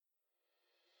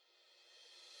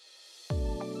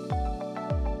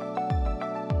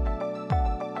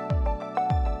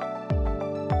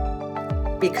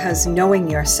Because knowing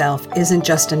yourself isn't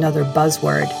just another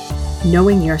buzzword.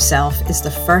 Knowing yourself is the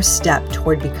first step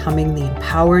toward becoming the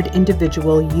empowered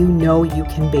individual you know you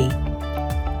can be.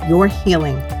 Your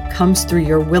healing comes through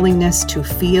your willingness to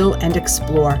feel and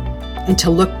explore, and to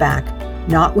look back,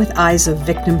 not with eyes of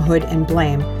victimhood and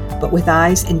blame, but with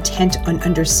eyes intent on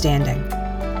understanding.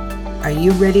 Are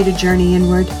you ready to journey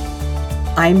inward?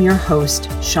 I'm your host,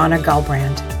 Shauna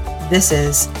Gulbrand. This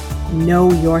is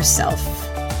Know Yourself.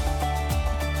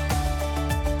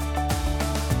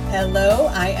 Hello,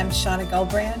 I am Shauna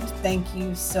Gulbrand. Thank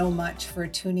you so much for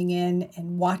tuning in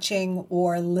and watching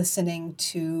or listening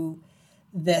to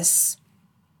this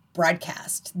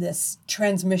broadcast, this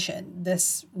transmission,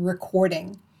 this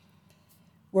recording.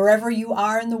 Wherever you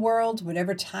are in the world,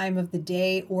 whatever time of the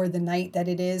day or the night that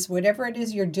it is, whatever it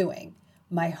is you're doing,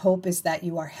 my hope is that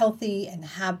you are healthy and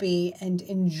happy and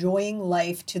enjoying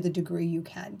life to the degree you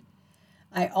can.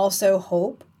 I also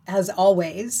hope, as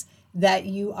always, that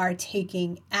you are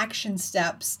taking action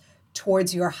steps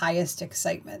towards your highest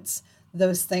excitements,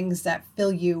 those things that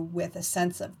fill you with a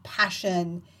sense of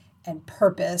passion and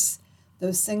purpose,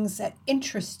 those things that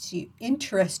interest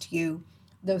you,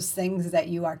 those things that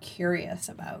you are curious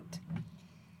about.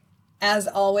 As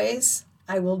always,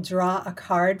 I will draw a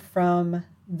card from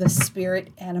the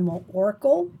Spirit Animal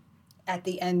Oracle at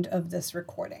the end of this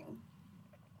recording.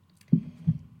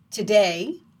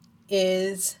 Today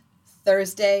is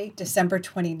Thursday, December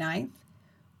 29th.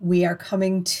 We are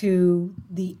coming to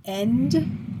the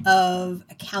end of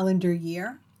a calendar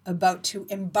year, about to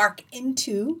embark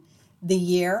into the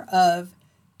year of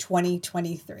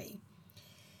 2023.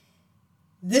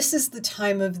 This is the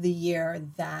time of the year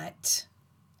that,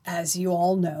 as you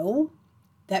all know,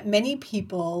 that many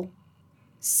people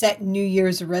set New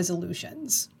Year's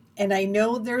resolutions. And I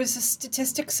know there is a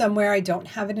statistic somewhere, I don't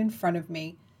have it in front of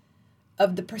me,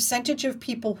 of the percentage of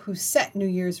people who set New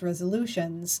Year's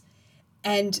resolutions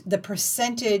and the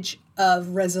percentage of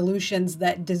resolutions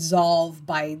that dissolve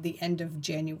by the end of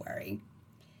January.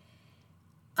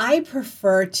 I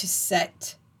prefer to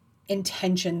set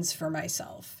intentions for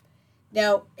myself.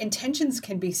 Now, intentions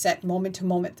can be set moment to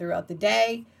moment throughout the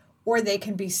day, or they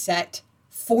can be set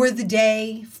for the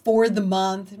day, for the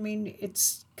month. I mean,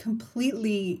 it's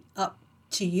completely up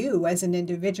to you as an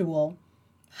individual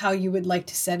how you would like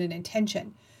to set an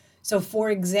intention. So, for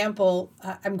example,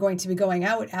 I'm going to be going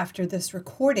out after this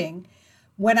recording.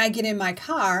 When I get in my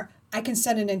car, I can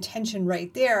set an intention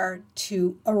right there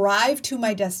to arrive to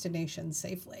my destination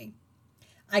safely.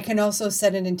 I can also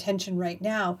set an intention right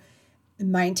now.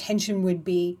 My intention would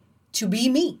be to be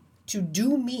me, to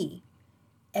do me,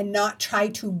 and not try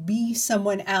to be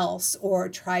someone else or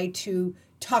try to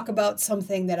talk about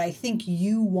something that I think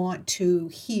you want to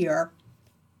hear,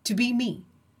 to be me.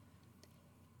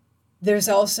 There's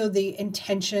also the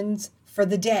intentions for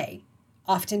the day.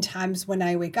 Oftentimes when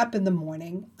I wake up in the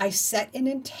morning, I set an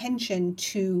intention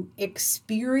to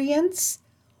experience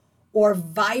or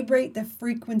vibrate the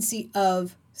frequency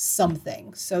of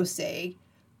something. So say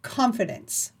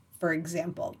confidence, for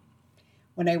example.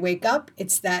 When I wake up,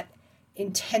 it's that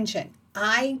intention.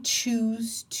 I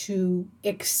choose to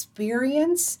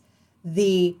experience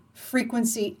the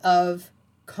frequency of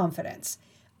confidence.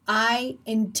 I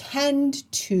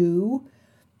intend to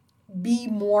be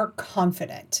more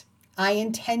confident. I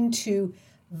intend to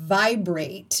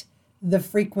vibrate the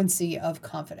frequency of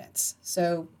confidence.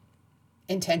 So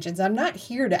intentions. I'm not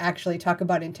here to actually talk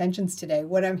about intentions today.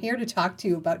 What I'm here to talk to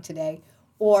you about today,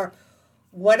 or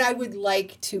what I would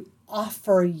like to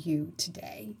offer you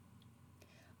today,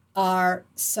 are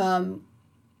some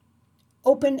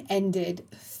open-ended,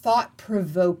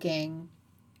 thought-provoking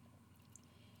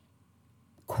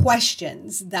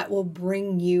questions that will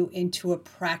bring you into a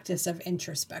practice of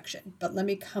introspection. But let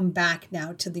me come back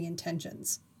now to the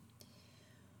intentions.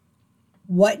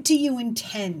 What do you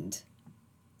intend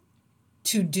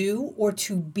to do or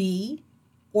to be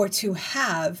or to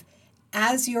have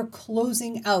as you're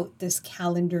closing out this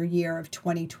calendar year of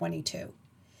 2022?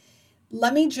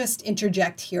 Let me just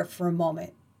interject here for a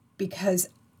moment, because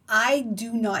I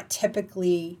do not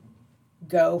typically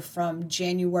go from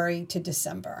January to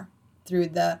December through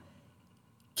the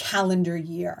calendar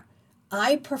year.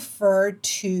 I prefer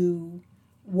to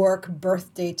work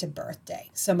birthday to birthday.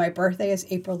 So my birthday is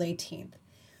April 18th.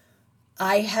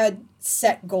 I had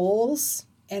set goals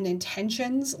and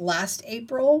intentions last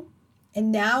April,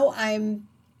 and now I'm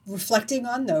reflecting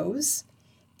on those.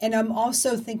 And I'm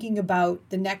also thinking about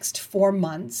the next 4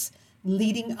 months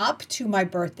leading up to my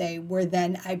birthday, where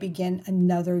then I begin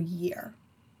another year.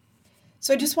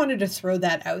 So I just wanted to throw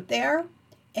that out there.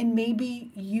 And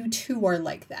maybe you too are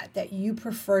like that, that you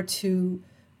prefer to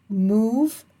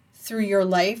move through your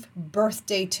life,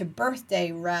 birthday to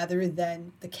birthday, rather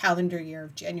than the calendar year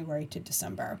of January to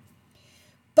December.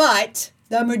 But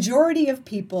the majority of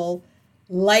people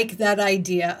like that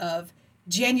idea of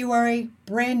January,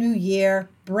 brand new year,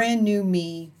 brand new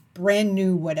me, brand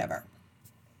new whatever.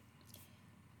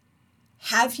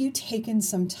 Have you taken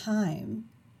some time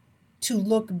to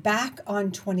look back on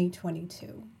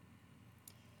 2022?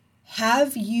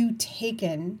 Have you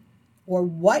taken, or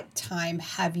what time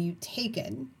have you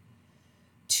taken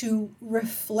to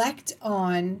reflect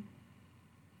on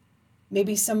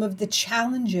maybe some of the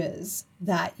challenges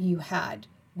that you had,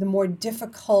 the more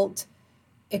difficult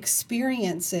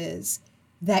experiences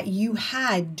that you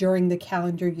had during the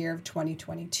calendar year of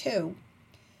 2022?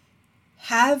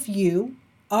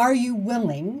 Are you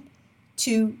willing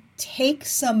to take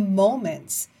some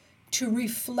moments to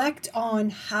reflect on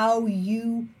how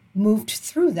you moved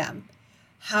through them,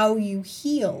 how you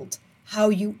healed, how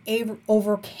you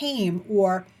overcame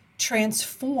or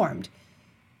transformed,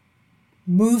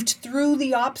 moved through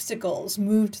the obstacles,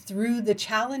 moved through the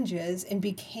challenges, and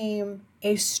became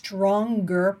a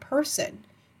stronger person,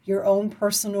 your own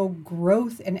personal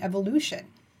growth and evolution?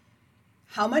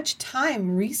 How much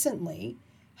time recently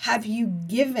have you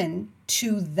given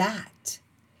to that?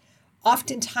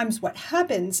 Oftentimes what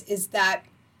happens is that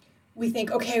we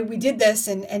think, okay, we did this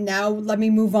and now let me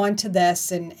move on to this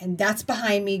and that's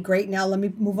behind me. Great, now let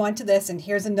me move on to this and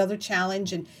here's another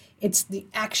challenge, and it's the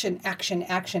action,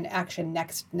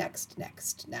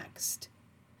 next.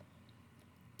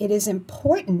 It is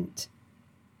important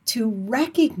to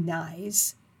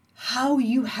recognize how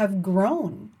you have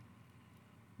grown,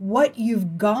 what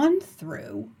you've gone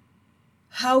through,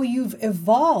 how you've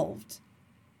evolved,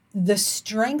 the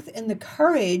strength and the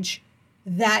courage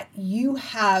that you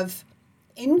have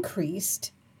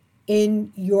increased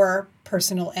in your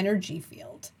personal energy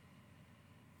field,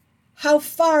 how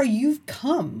far you've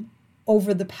come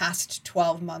over the past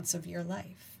 12 months of your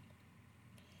life.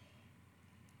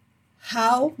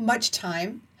 How much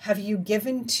time have you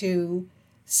given to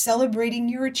celebrating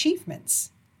your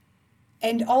achievements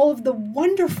and all of the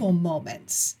wonderful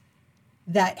moments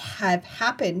that have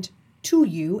happened to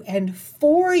you and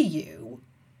for you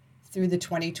through the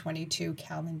 2022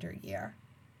 calendar year?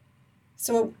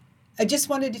 So I just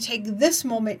wanted to take this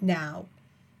moment now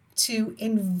to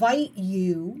invite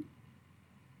you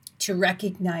to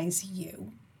recognize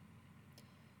you,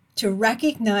 to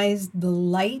recognize the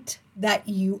light that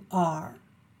you are,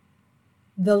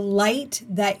 the light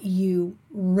that you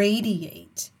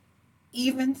radiate,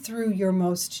 even through your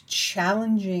most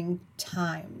challenging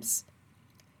times.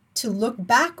 To look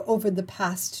back over the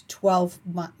past 12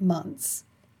 months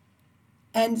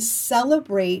and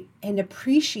celebrate and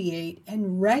appreciate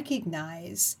and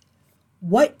recognize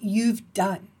what you've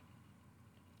done,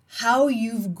 how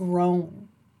you've grown,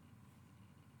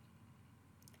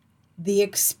 the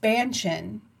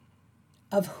expansion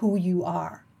of who you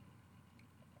are.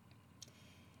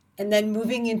 And then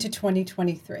moving into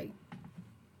 2023,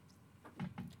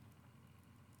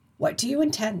 what do you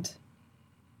intend?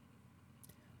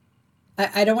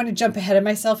 I don't want to jump ahead of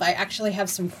myself. I actually have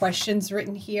some questions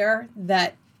written here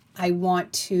that I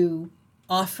want to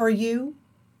offer you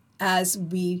as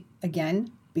we,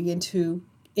 again, begin to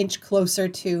inch closer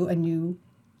to a new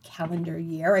calendar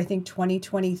year. I think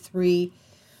 2023,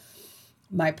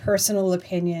 my personal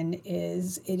opinion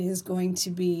is it is going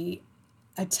to be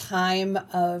a time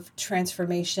of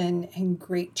transformation and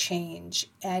great change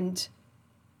and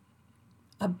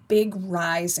a big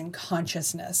rise in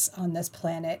consciousness on this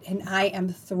planet, and I am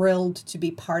thrilled to be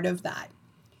part of that.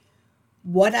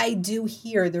 What I do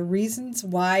here, the reasons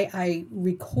why I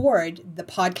record the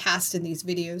podcast and these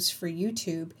videos for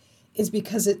YouTube is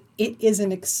because it is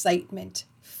an excitement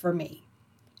for me.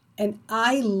 And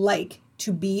I like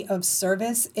to be of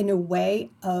service in a way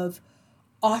of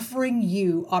offering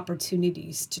you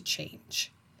opportunities to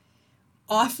change,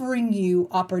 offering you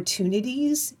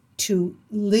opportunities to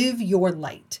live your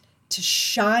light, to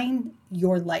shine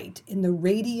your light in the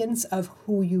radiance of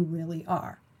who you really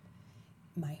are.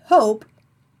 My hope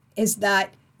is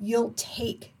that you'll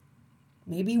take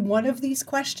maybe one of these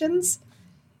questions,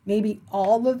 maybe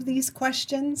all of these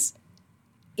questions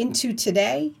into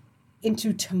today,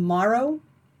 into tomorrow,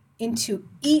 into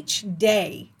each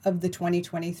day of the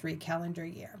 2023 calendar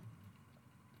year.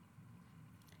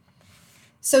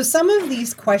 So some of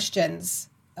these questions,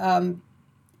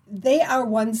 they are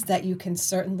ones that you can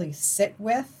certainly sit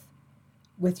with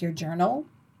your journal,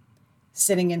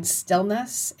 sitting in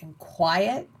stillness and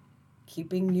quiet,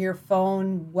 keeping your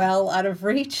phone well out of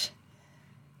reach,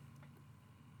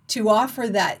 to offer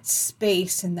that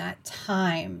space and that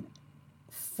time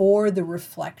for the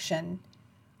reflection,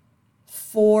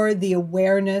 for the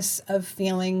awareness of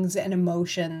feelings and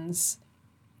emotions,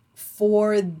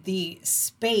 for the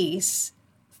space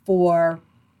for,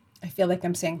 I feel like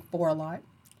I'm saying for a lot,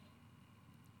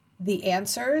 the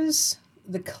answers,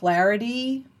 the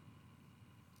clarity,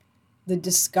 the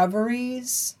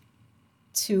discoveries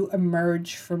to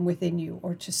emerge from within you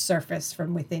or to surface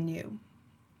from within you.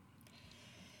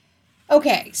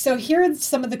 Okay, so here are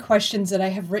some of the questions that I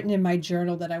have written in my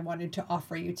journal that I wanted to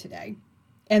offer you today.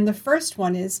 And the first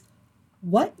one is,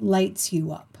 what lights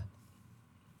you up?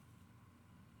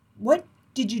 What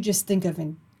did you just think of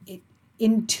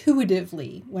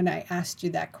intuitively when I asked you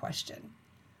that question?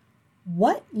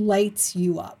 What lights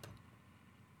you up?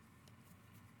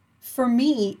 For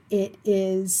me, it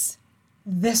is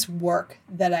this work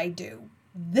that I do.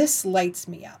 This lights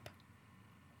me up.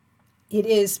 It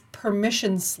is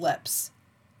permission slips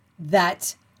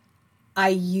that I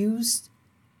use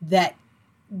that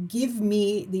give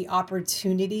me the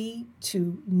opportunity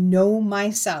to know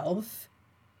myself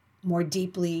more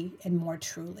deeply and more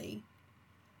truly.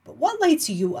 But what lights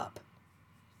you up?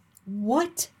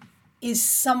 What is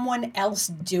someone else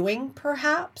doing,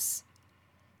 perhaps,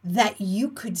 that you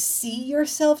could see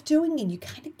yourself doing, and you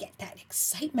kind of get that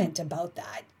excitement about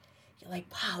that? You're like,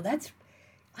 wow,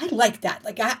 I like that.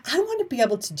 Like, I want to be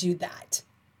able to do that.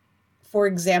 For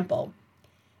example,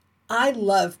 I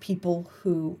love people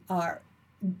who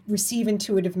receive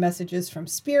intuitive messages from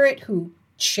spirit, who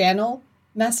channel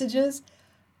messages.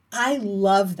 I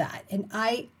love that. And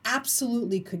I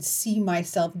absolutely could see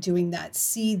myself doing that,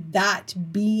 see that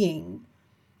being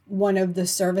one of the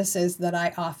services that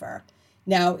I offer.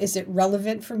 Now, is it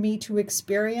relevant for me to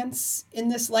experience in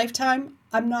this lifetime?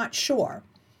 I'm not sure.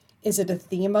 Is it a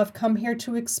theme I've come here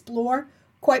to explore?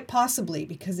 Quite possibly,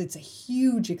 because it's a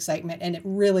huge excitement and it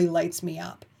really lights me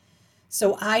up.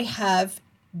 So I have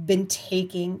been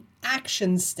taking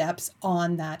action steps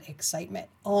on that excitement,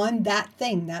 on that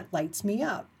thing that lights me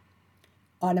up.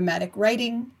 Automatic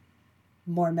writing,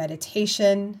 more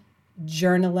meditation,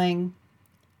 journaling,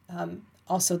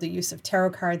 also the use of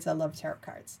tarot cards. I love tarot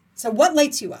cards. So what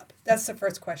lights you up? That's the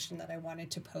first question that I wanted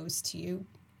to pose to you.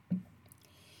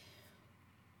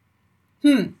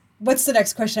 What's the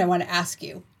next question I want to ask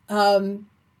you?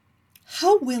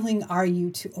 How willing are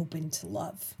you to open to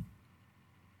love?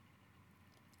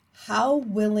 How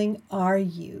willing are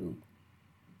you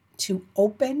to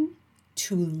open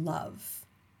to love?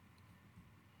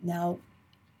 Now,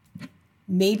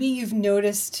 maybe you've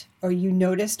noticed, or you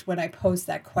noticed when I posed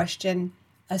that question,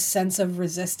 a sense of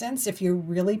resistance. If you're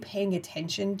really paying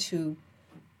attention to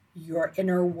your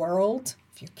inner world,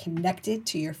 if you're connected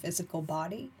to your physical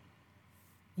body,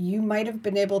 you might have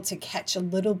been able to catch a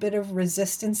little bit of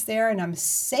resistance there. And I'm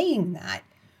saying that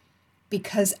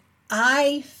because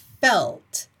I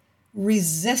felt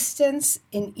resistance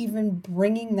in even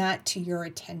bringing that to your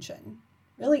attention.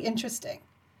 Really interesting.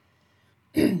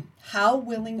 How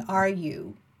willing are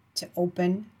you to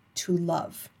open to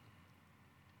love?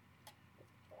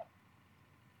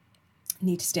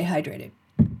 Need to stay hydrated.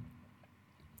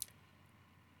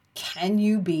 Can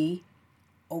you be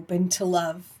open to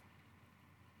love?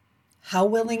 How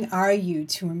willing are you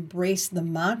to embrace the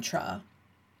mantra,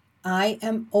 I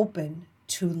am open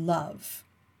to love?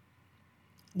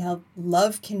 Now,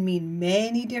 love can mean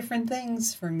many different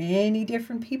things for many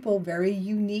different people, very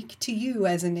unique to you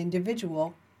as an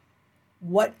individual.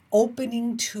 What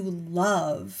opening to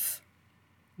love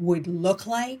would look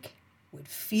like, would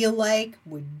feel like,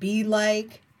 would be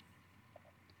like.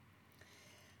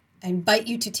 I invite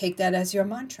you to take that as your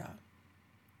mantra.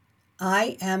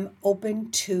 I am open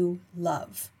to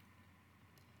love.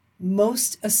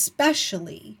 Most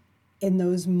especially in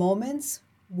those moments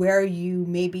where you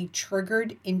may be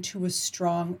triggered into a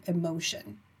strong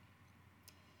emotion.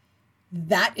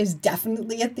 That is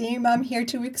definitely a theme I'm here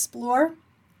to explore.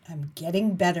 I'm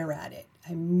getting better at it.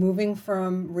 I'm moving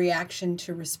from reaction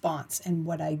to response. And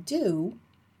what I do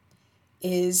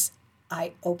is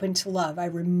I open to love. I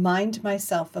remind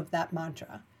myself of that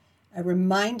mantra. I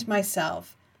remind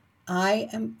myself, I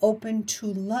am open to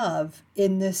love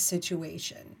in this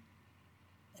situation.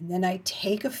 And then I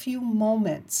take a few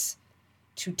moments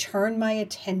to turn my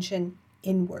attention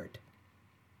inward.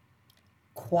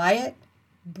 Quiet,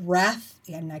 breath,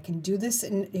 and I can do this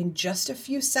in just a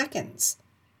few seconds.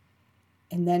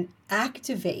 And then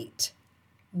activate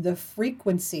the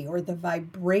frequency or the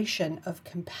vibration of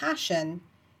compassion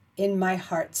in my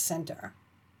heart center.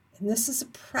 And this is a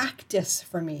practice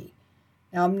for me.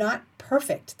 Now, I'm not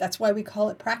perfect. That's why we call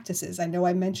it practices. I know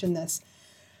I mentioned this.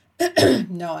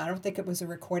 No, I don't think it was a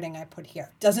recording I put here.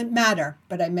 Doesn't matter,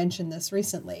 but I mentioned this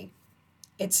recently.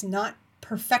 It's not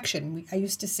perfection. I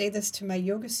used to say this to my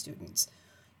yoga students.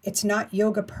 It's not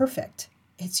yoga perfect,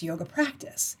 it's yoga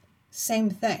practice. Same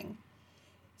thing.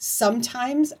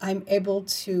 Sometimes I'm able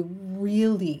to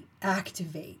really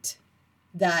activate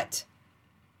that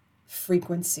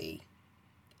frequency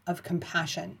of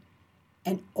compassion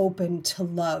and open to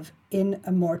love in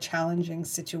a more challenging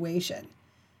situation.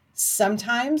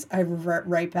 Sometimes I revert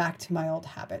right back to my old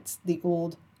habits, the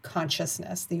old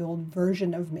consciousness, the old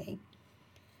version of me.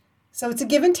 So it's a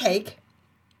give and take,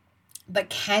 but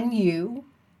can you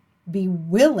be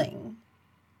willing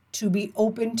to be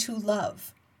open to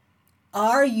love?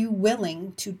 Are you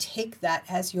willing to take that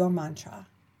as your mantra?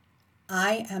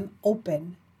 I am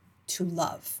open to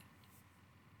love.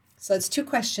 So it's 2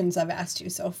 questions I've asked you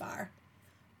so far.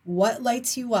 What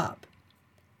lights you up?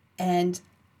 And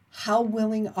how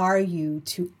willing are you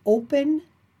to open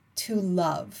to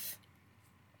love?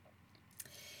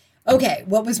 Okay,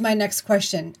 what was my next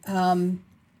question? As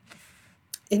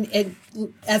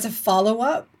a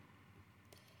follow-up,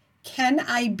 can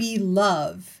I be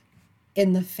love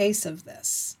in the face of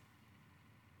this?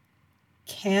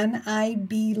 Can I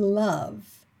be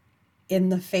love in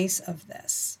the face of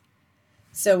this?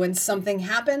 So when something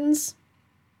happens,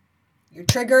 you're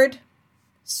triggered,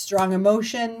 strong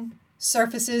emotion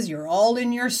surfaces, you're all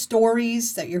in your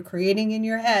stories that you're creating in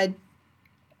your head.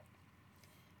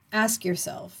 Ask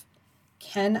yourself,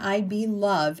 can I be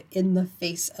love in the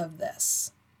face of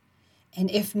this? And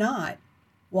if not,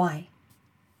 why?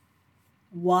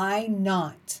 Why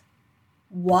not?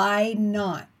 Why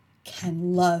not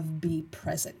can love be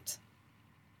present?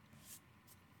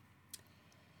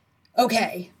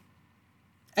 Okay,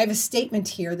 I have a statement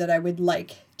here that I would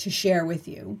like to share with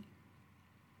you.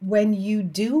 When you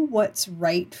do what's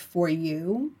right for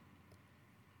you,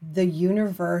 the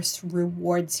universe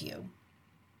rewards you.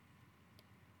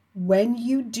 When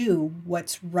you do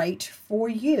what's right for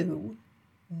you,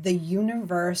 the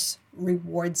universe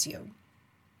rewards you.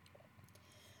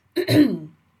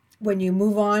 When you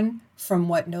move on from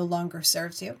what no longer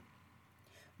serves you,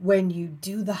 when you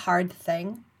do the hard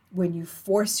thing, when you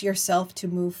force yourself to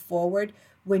move forward,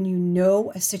 when you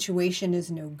know a situation is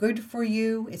no good for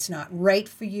you, it's not right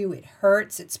for you, it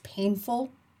hurts, it's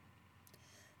painful,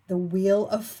 the wheel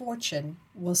of fortune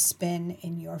will spin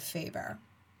in your favor.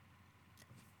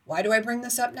 Why do I bring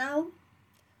this up now?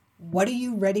 What are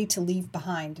you ready to leave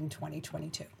behind in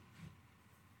 2022?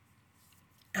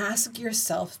 Ask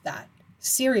yourself that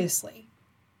seriously.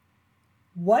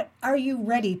 What are you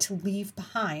ready to leave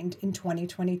behind in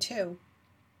 2022?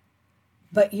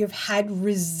 But you've had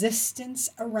resistance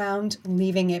around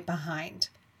leaving it behind.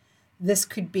 This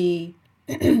could be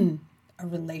a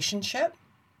relationship.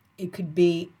 It could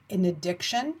be an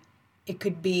addiction. It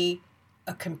could be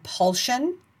a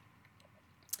compulsion.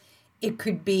 It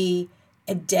could be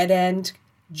a dead-end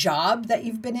job that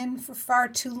you've been in for far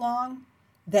too long,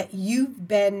 that you've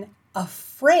been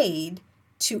afraid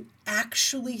to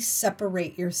actually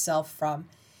separate yourself from.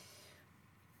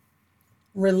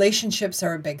 Relationships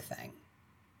are a big thing.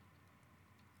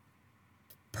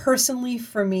 Personally,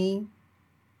 for me,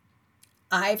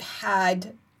 I've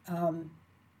had, I don't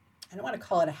want to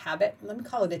call it a habit. Let me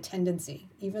call it a tendency,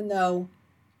 even though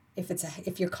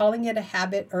if you're calling it a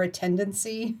habit or a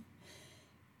tendency,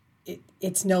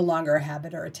 it's no longer a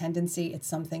habit or a tendency. It's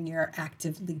something you're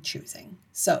actively choosing.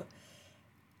 So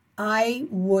I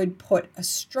would put a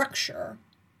structure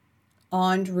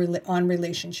on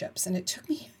relationships, and it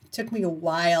took me a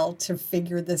while to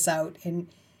figure this out. And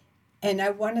I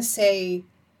want to say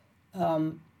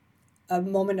a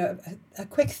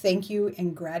quick thank you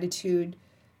and gratitude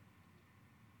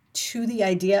to the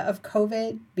idea of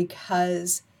COVID,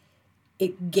 because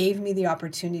it gave me the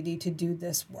opportunity to do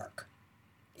this work.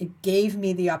 It gave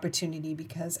me the opportunity,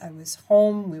 because I was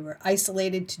home, we were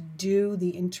isolated, to do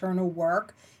the internal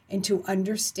work and to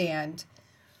understand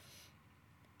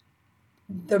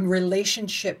the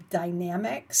relationship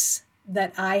dynamics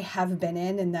that I have been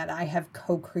in and that I have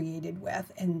co-created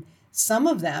with. And some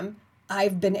of them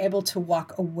I've been able to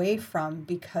walk away from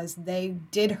because they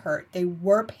did hurt. They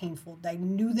were painful. I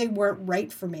knew they weren't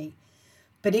right for me.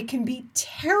 But it can be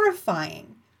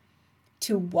terrifying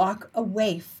to walk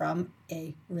away from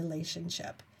a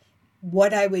relationship.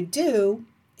 What I would do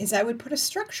is I would put a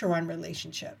structure on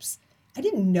relationships. I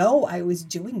didn't know I was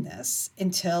doing this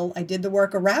until I did the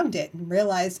work around it and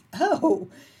realized, oh,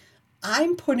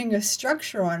 I'm putting a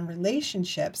structure on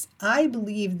relationships. I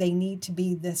believe they need to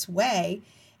be this way.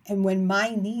 And when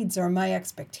my needs or my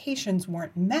expectations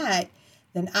weren't met,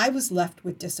 then I was left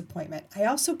with disappointment. I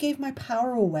also gave my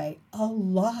power away a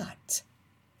lot.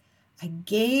 I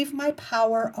gave my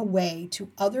power away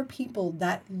to other people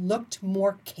that looked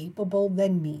more capable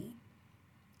than me.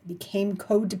 I became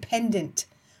codependent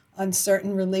on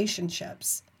certain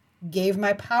relationships, gave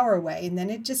my power away, and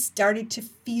then it just started to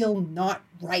feel not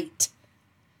right.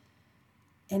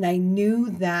 And I knew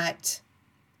that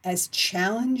as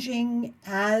challenging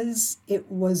as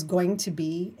it was going to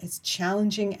be, as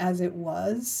challenging as it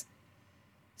was,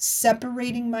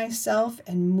 separating myself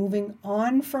and moving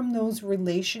on from those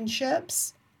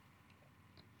relationships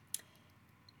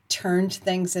turned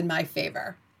things in my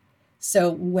favor.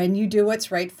 So when you do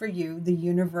what's right for you, the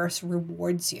universe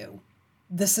rewards you.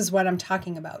 This is what I'm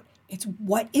talking about. It's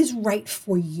what is right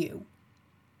for you.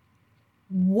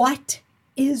 What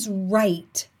is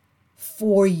right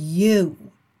for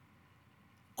you?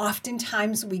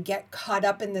 Oftentimes we get caught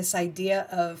up in this idea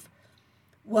of,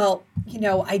 well,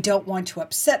 I don't want to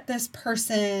upset this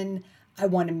person. I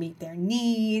want to meet their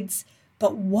needs.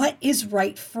 But what is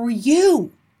right for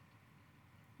you?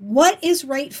 What is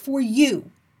right for you?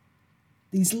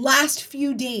 These last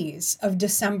few days of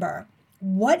December,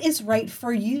 what is right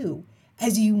for you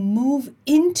as you move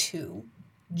into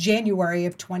January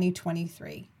of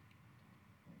 2023?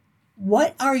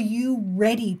 What are you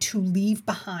ready to leave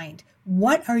behind?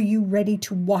 What are you ready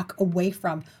to walk away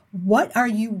from? What are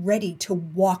you ready to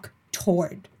walk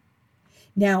toward?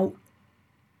 Now,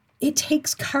 it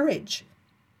takes courage.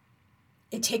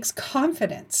 It takes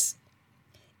confidence.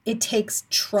 It takes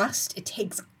trust. It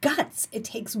takes guts. It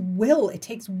takes will. It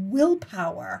takes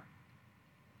willpower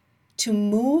to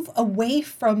move away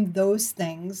from those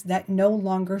things that no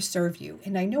longer serve you.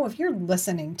 And I know if you're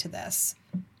listening to this,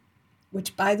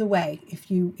 which, by the way, if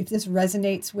this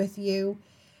resonates with you,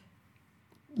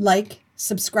 like,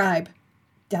 subscribe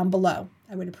down below.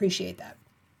 I would appreciate that.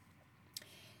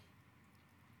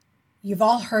 You've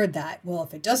all heard that. Well,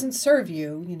 if it doesn't serve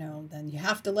you, then you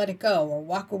have to let it go or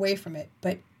walk away from it.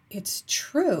 But it's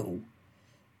true.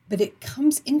 But it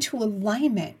comes into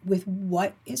alignment with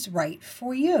what is right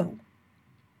for you.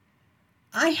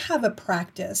 I have a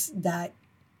practice that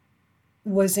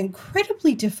was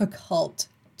incredibly difficult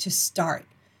to start.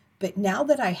 But now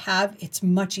that I have, it's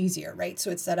much easier, right? So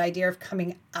it's that idea of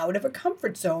coming out of a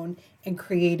comfort zone and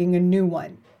creating a new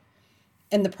one.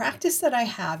 And the practice that I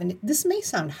have, and this may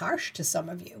sound harsh to some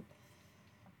of you,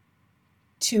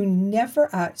 to never,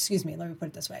 let me put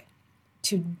it this way,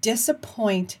 to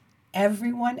disappoint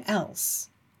everyone else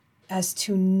as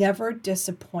to never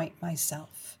disappoint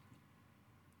myself.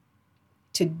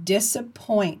 To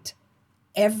disappoint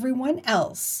everyone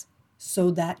else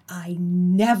so that I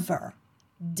never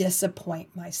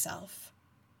disappoint myself.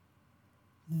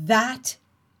 That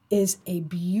is a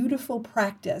beautiful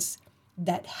practice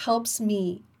that helps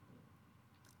me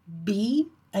be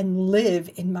and live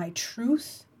in my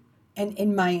truth and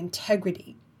in my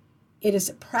integrity. It is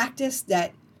a practice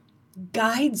that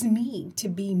guides me to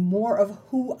be more of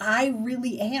who I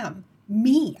really am.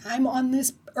 Me. I'm on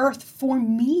this earth for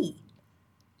me.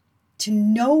 To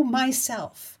know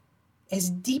myself as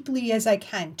deeply as I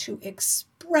can, to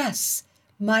express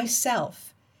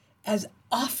myself as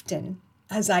often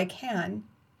as I can.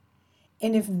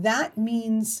 And if that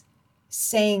means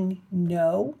saying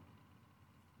no,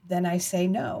 then I say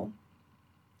no.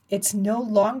 It's no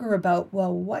longer about,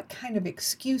 well, what kind of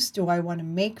excuse do I want to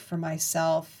make for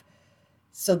myself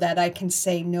so that I can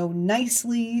say no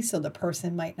nicely so the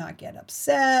person might not get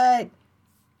upset?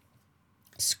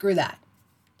 Screw that.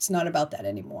 It's not about that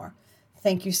anymore.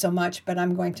 Thank you so much, but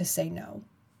I'm going to say no.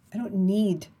 I don't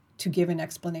need to give an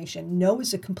explanation. No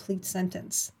is a complete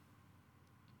sentence.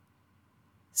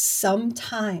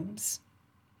 Sometimes,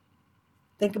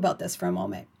 think about this for a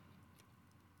moment.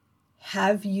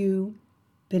 Have you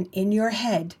been in your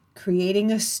head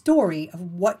creating a story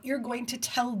of what you're going to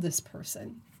tell this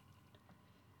person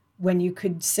when you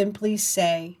could simply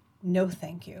say, no,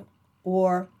 thank you,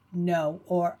 or no,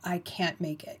 or I can't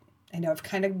make it? I know I've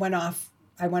kind of went off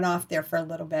there for a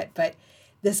little bit, but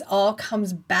this all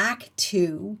comes back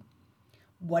to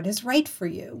what is right for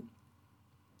you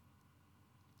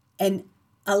and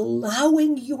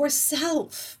allowing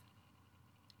yourself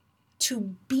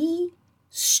to be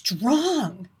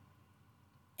strong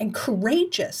and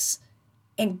courageous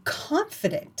and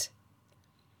confident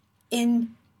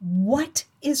in what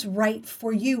is right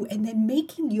for you, and then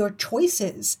making your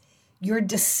choices, your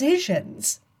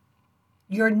decisions,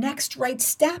 your next right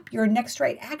step, your next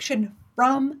right action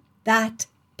from that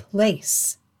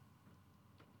place.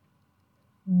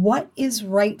 What is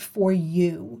right for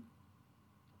you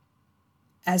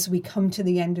as we come to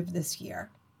the end of this year?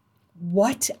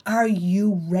 What are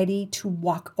you ready to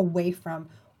walk away from?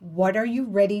 What are you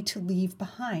ready to leave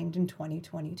behind in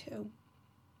 2022?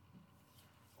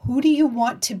 Who do you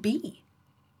want to be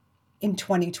in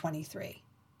 2023?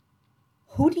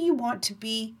 Who do you want to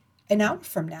be an hour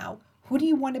from now? Who do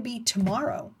you want to be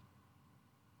tomorrow?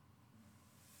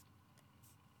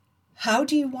 How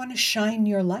do you want to shine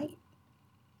your light?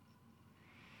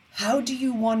 How do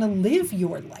you want to live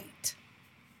your light?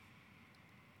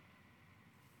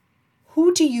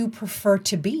 Who do you prefer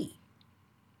to be?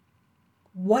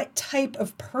 What type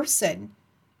of person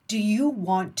do you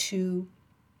want to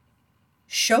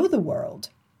show the world,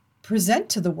 present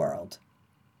to the world?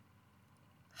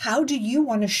 How do you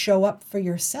want to show up for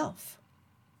yourself?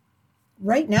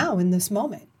 Right now, in this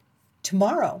moment,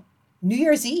 tomorrow, New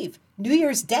Year's Eve, New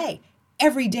Year's Day,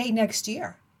 every day next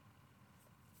year.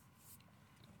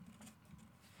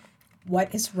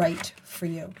 What is right for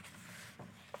you?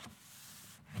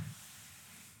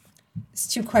 It's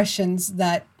two questions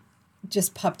that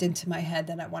just popped into my head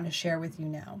that I want to share with you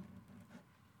now.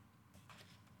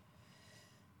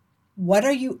 What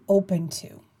are you open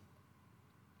to?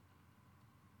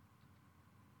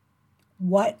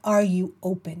 What are you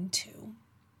open to?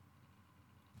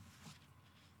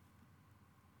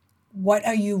 What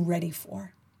are you ready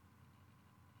for?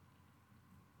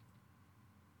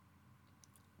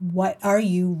 What are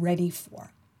you ready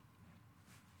for?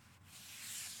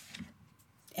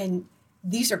 And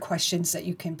these are questions that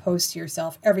you can pose to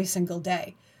yourself every single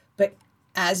day. But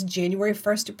as January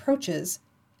 1st approaches,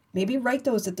 maybe write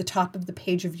those at the top of the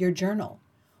page of your journal.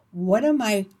 What am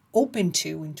I open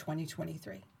to in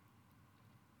 2023?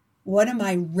 What am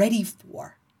I ready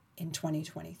for in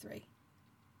 2023?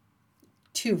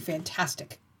 Two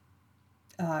fantastic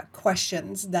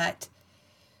questions that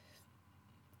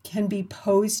can be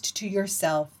posed to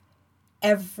yourself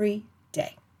every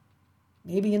day.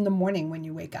 Maybe in the morning when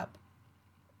you wake up.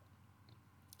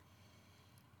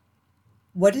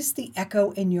 What is the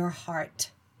echo in your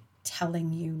heart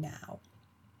telling you now?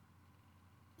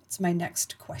 That's my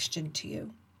next question to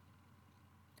you.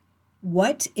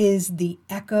 What is the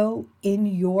echo in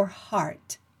your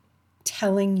heart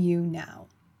telling you now?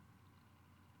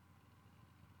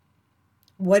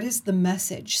 What is the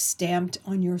message stamped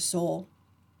on your soul?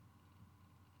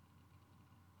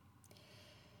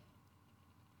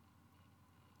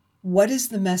 What is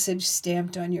the message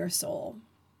stamped on your soul?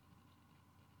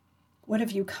 What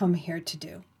have you come here to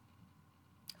do?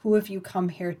 Who have you come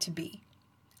here to be?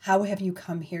 How have you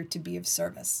come here to be of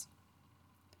service?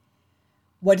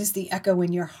 What is the echo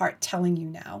in your heart telling you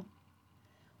now?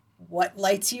 What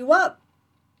lights you up?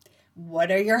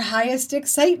 What are your highest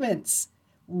excitements?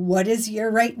 What is your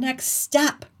right next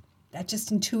step? That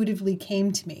just intuitively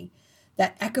came to me.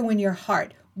 That echo in your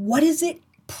heart. What is it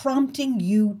prompting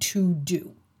you to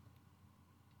do?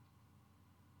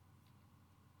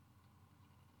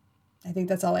 I think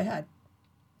that's all I had.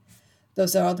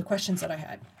 Those are all the questions that I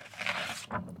had.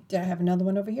 Did I have another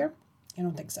one over here? I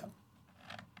don't think so.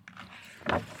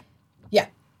 Yeah.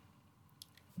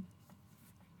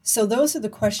 So those are the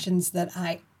questions that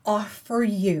I offer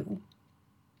you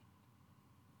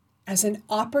as an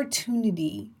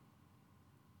opportunity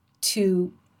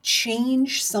to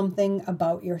change something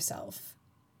about yourself,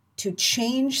 to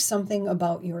change something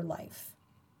about your life.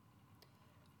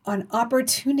 An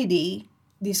opportunity,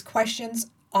 these questions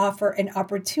offer an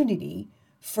opportunity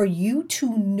for you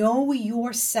to know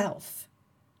yourself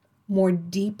more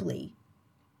deeply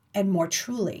and more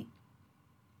truly,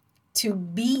 to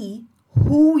be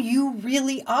who you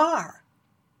really are,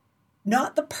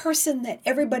 not the person that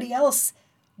everybody else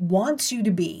wants you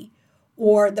to be,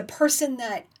 or the person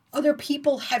that other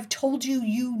people have told you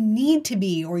you need to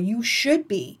be or you should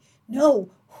be. No,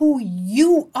 who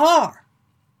you are.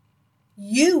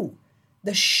 You,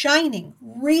 the shining,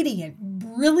 radiant,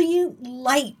 brilliant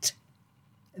light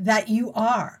that you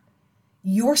are.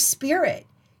 Your spirit,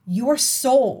 your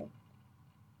soul,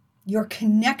 your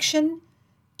connection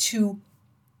to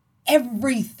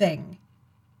everything,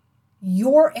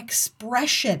 your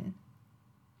expression.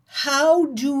 How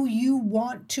do you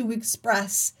want to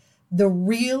express the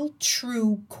real,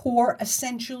 true, core,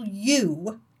 essential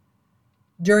you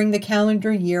during the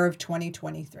calendar year of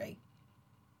 2023?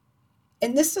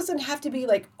 And this doesn't have to be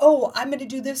like, oh, I'm going to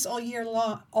do this all year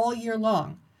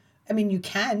long. I mean, you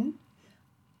can.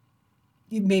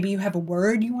 Maybe you have a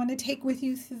word you want to take with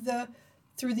you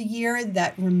through the year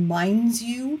that reminds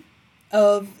you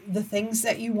of the things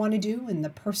that you want to do and the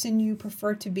person you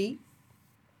prefer to be.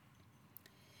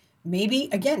 Maybe,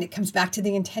 again, it comes back to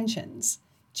the intentions.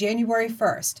 January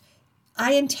 1st,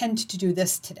 I intend to do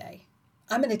this today.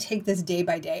 I'm going to take this day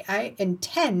by day. I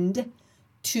intend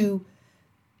to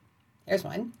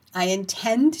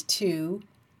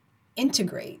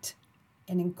integrate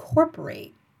and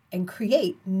incorporate and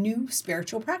create new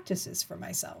spiritual practices for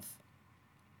myself.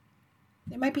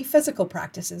 It might be physical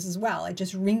practices as well. I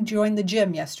just rejoined the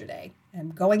gym yesterday.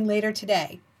 I'm going later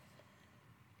today,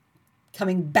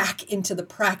 coming back into the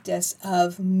practice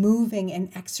of moving and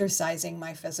exercising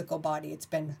my physical body. It's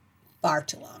been far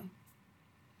too long.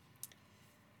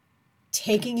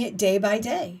 Taking it day by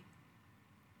day.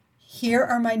 Here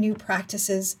are my new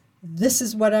practices. This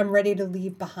is what I'm ready to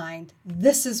leave behind.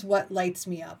 This is what lights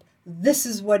me up. This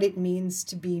is what it means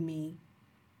to be me.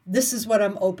 This is what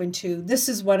I'm open to. This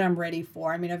is what I'm ready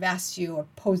for. I mean, I've asked you or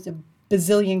posed a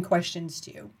bazillion questions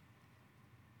to you.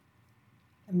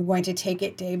 I'm going to take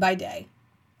it day by day.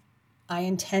 I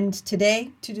intend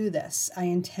today to do this. I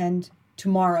intend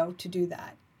tomorrow to do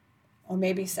that. Or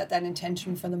maybe set that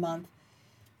intention for the month.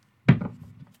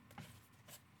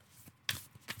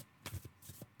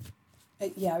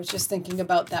 Yeah, I was just thinking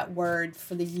about that word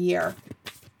for the year.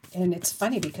 And it's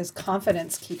funny because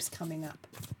confidence keeps coming up.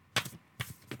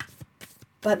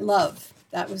 But love,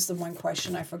 that was the one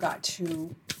question I forgot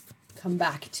to come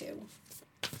back to.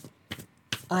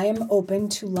 I am open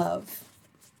to love.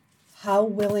 How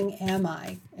willing am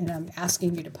I? And I'm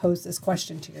asking you to pose this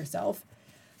question to yourself.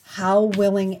 How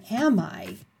willing am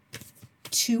I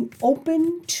to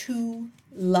open to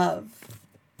love?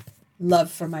 Love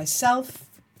for myself,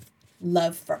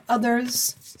 love for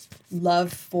others,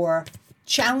 love for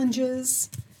challenges,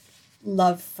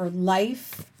 love for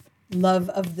life, love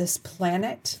of this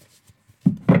planet,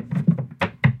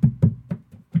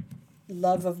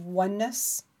 love of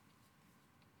oneness.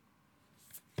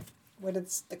 What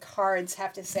does the cards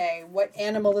have to say? What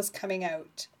animal is coming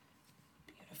out?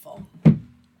 Beautiful.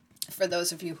 For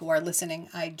those of you who are listening,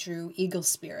 I drew Eagle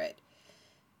Spirit.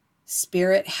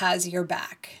 Spirit has your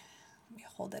back. Let me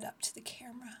hold it up to the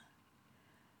camera.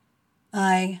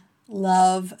 I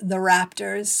love the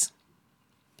raptors.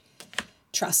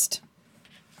 Trust.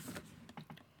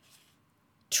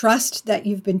 Trust that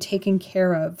you've been taken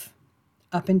care of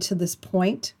up until this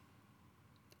point,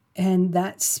 and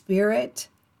that spirit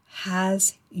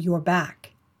has your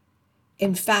back.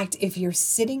 In fact, if you're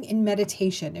sitting in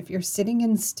meditation, if you're sitting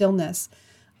in stillness,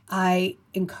 I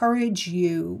encourage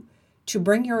you to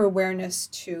bring your awareness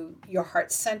to your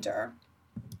heart center,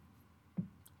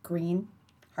 green,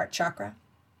 heart chakra,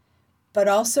 but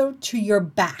also to your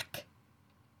back.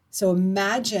 So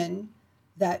imagine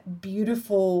that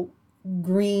beautiful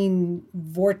green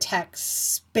vortex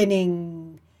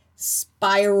spinning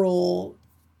spiral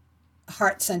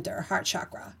heart center, heart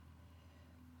chakra.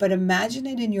 But imagine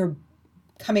it in your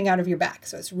coming out of your back.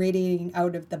 So it's radiating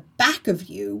out of the back of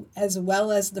you as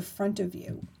well as the front of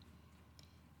you.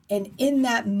 And in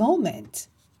that moment,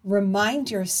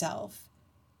 remind yourself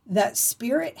that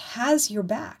spirit has your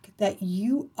back, that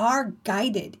you are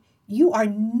guided. You are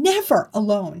never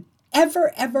alone,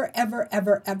 ever, ever, ever,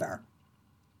 ever, ever.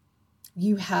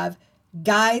 You have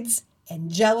guides,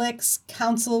 angelics,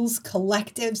 councils,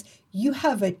 collectives. You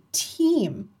have a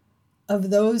team of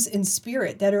those in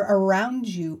spirit that are around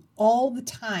you all the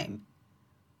time,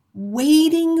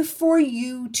 waiting for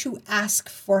you to ask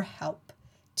for help,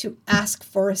 to ask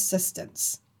for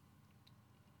assistance.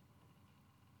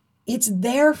 It's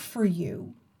there for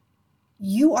you.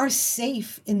 You are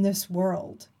safe in this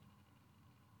world.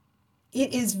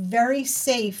 It is very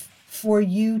safe for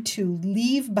you to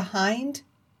leave behind,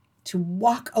 to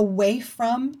walk away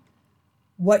from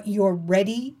what you're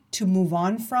ready to move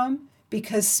on from,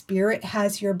 because spirit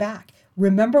has your back.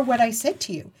 Remember what I said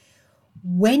to you.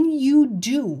 When you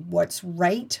do what's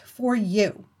right for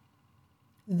you,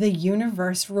 the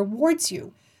universe rewards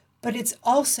you. But it's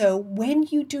also when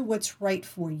you do what's right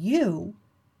for you,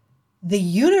 the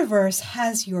universe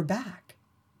has your back.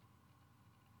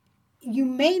 You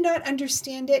may not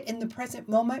understand it in the present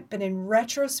moment, but in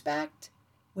retrospect,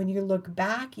 when you look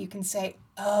back, you can say,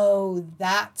 oh,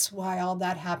 that's why all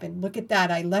that happened. Look at that.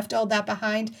 I left all that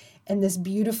behind and this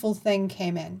beautiful thing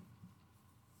came in.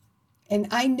 And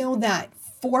I know that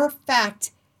for a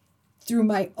fact through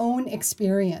my own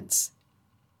experience.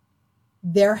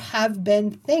 There have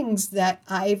been things that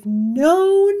I've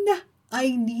known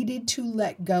I needed to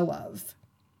let go of.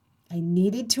 I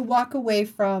needed to walk away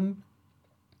from,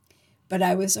 but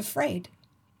I was afraid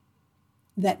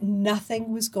that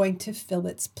nothing was going to fill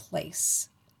its place,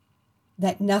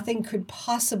 that nothing could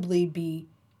possibly be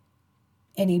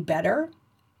any better.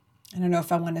 I don't know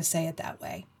if I want to say it that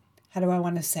way. How do I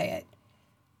want to say it?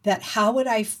 That how would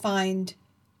I find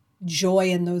joy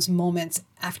in those moments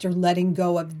after letting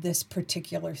go of this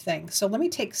particular thing? So let me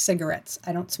take cigarettes.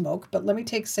 I don't smoke, but let me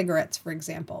take cigarettes, for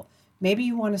example. Maybe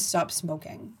you want to stop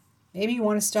smoking. Maybe you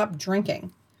want to stop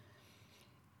drinking.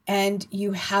 And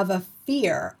you have a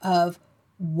fear of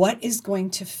what is going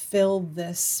to fill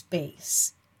this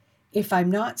space. If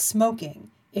I'm not smoking,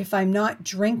 if I'm not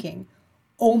drinking,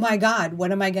 oh my God,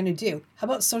 what am I going to do? How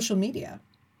about social media?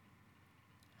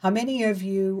 How many of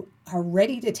you are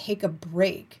ready to take a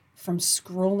break from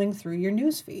scrolling through your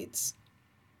news feeds?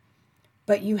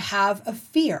 But you have a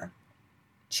fear.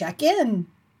 Check in.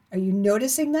 Are you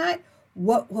noticing that?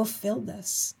 What will fill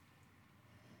this?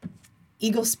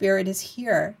 Eagle Spirit is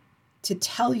here to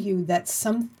tell you that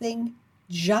something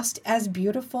just as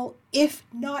beautiful, if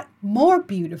not more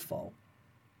beautiful,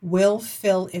 will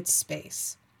fill its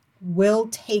space, will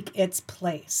take its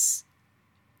place.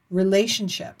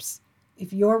 Relationships.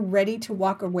 If you're ready to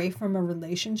walk away from a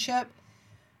relationship,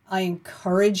 I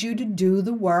encourage you to do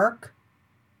the work.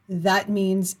 That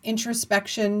means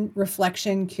introspection,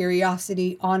 reflection,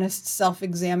 curiosity, honest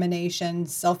self-examination,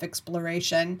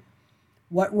 self-exploration.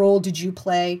 What role did you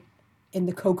play in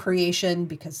the co-creation?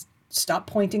 Because stop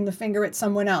pointing the finger at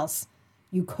someone else.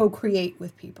 You co-create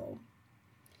with people.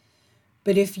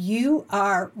 But if you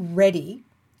are ready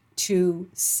to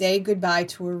say goodbye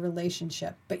to a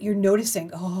relationship, but you're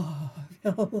noticing, oh,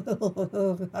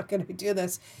 how can I do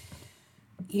this?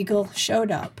 Eagle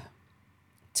showed up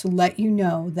to let you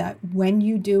know that when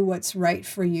you do what's right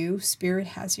for you, Spirit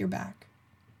has your back.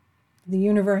 The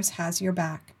universe has your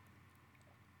back.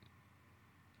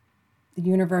 The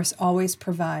universe always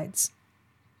provides.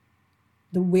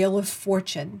 The wheel of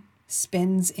fortune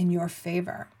spins in your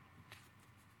favor.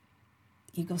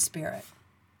 Eagle Spirit.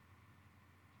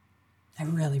 I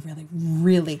really, really,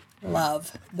 really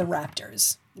love the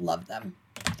Raptors. Love them.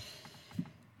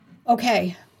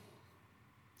 Okay.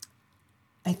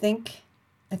 I think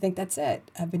that's it.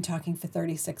 I've been talking for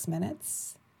 36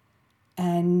 minutes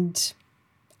and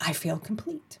I feel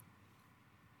complete.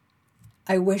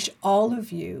 I wish all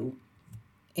of you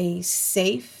a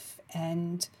safe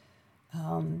and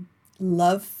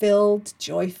love-filled,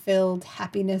 joy-filled,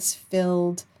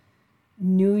 happiness-filled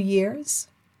New Year's.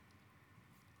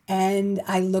 And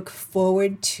I look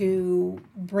forward to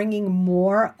bringing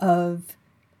more of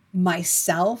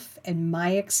myself and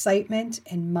my excitement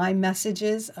and my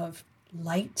messages of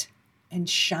light and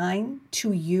shine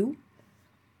to you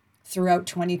throughout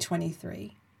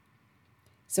 2023.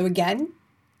 So again,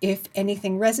 if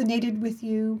anything resonated with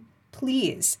you,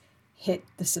 please hit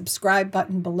the subscribe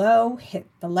button below, hit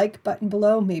the like button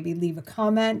below, maybe leave a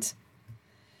comment.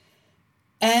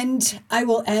 And I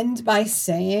will end by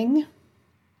saying,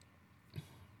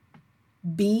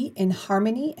 be in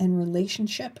harmony and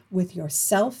relationship with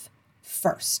yourself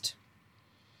first.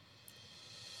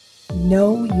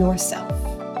 Know yourself.